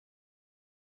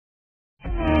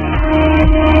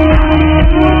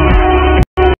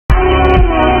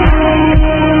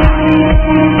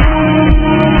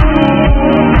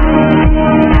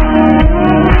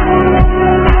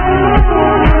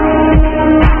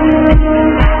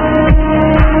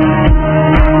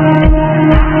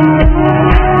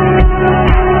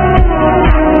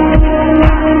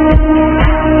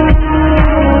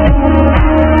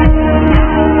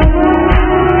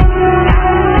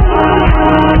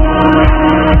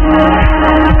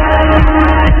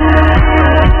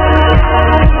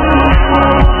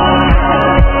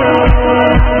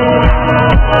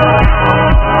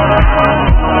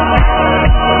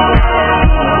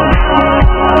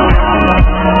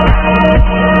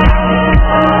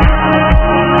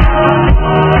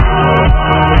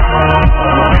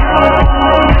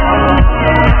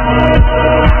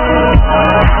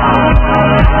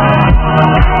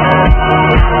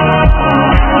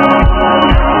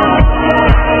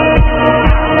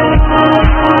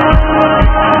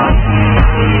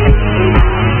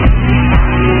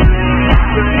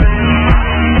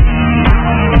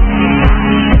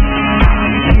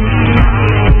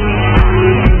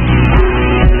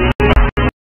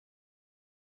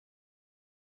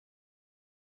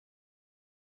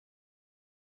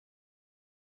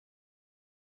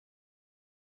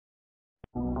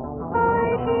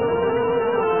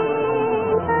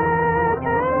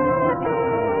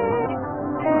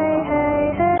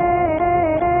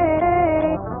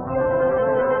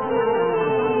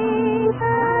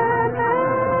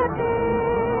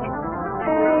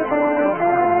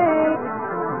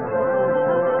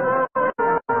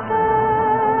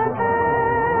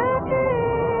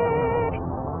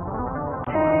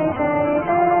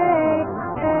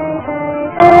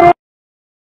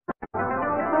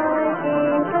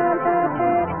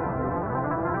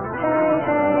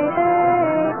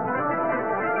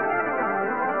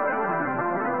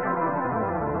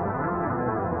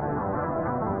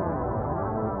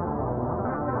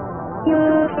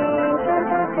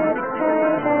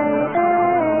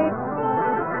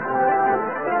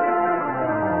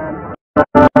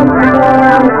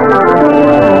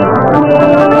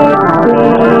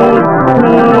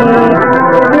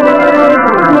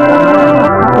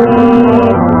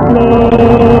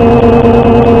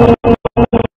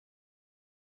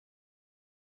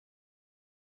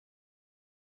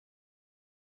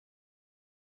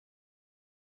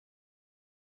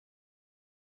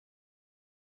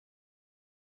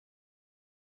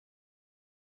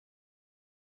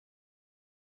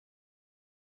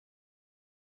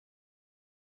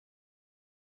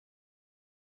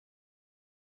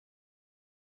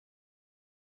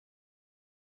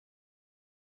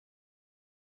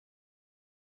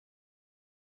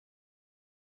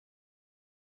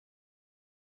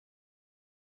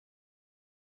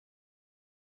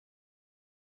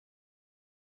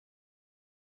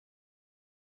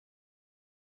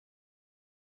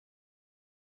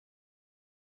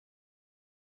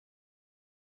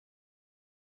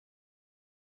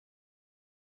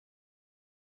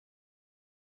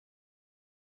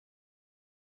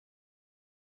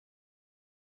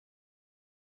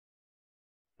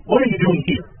What are you doing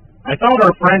here? I thought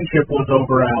our friendship was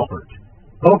over, Albert.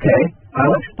 Okay,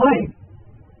 I'll explain.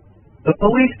 The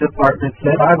police department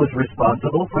said I was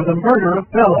responsible for the murder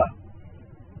of Bella.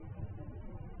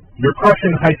 Your crush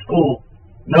in high school?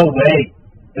 No way.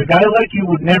 A guy like you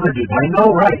would never do that. I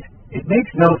know, right? It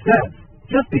makes no sense.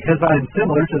 Just because I'm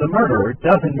similar to the murderer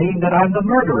doesn't mean that I'm the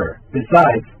murderer.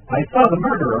 Besides, I saw the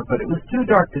murderer, but it was too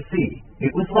dark to see.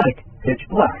 It was like pitch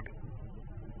black.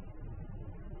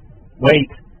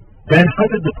 Wait, then how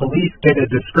did the police get a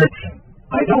description?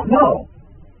 I don't know.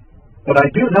 But I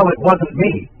do know it wasn't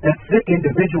me. That sick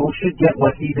individual should get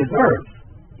what he deserves.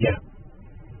 Yeah.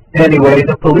 Anyway,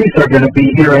 the police are going to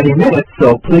be here any minute,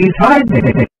 so please hide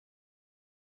me.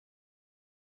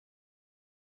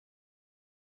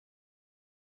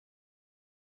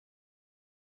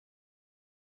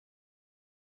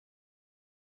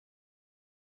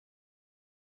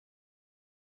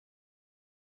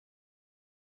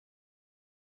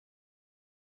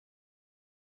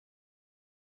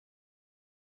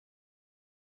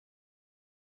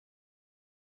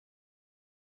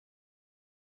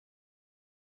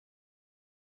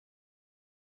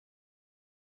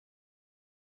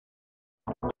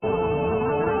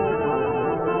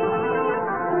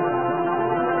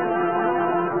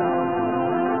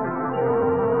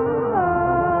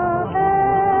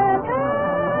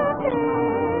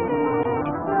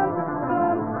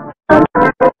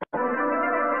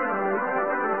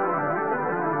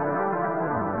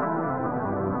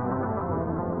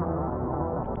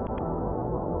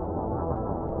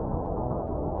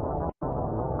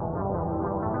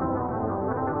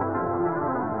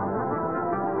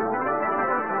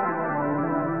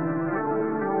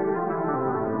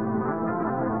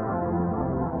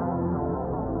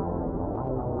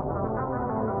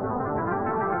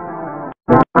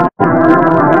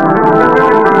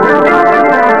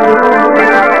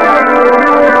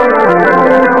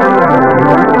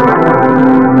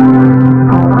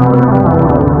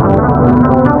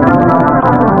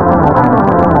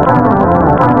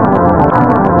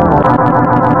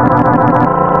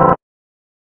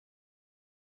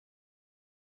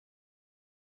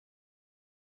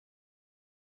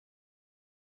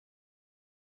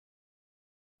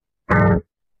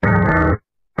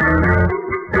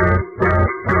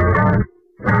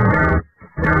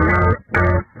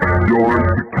 Don't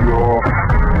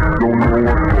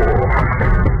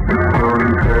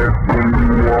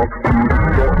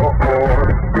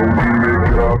you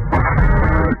make up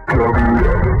to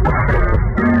cover up.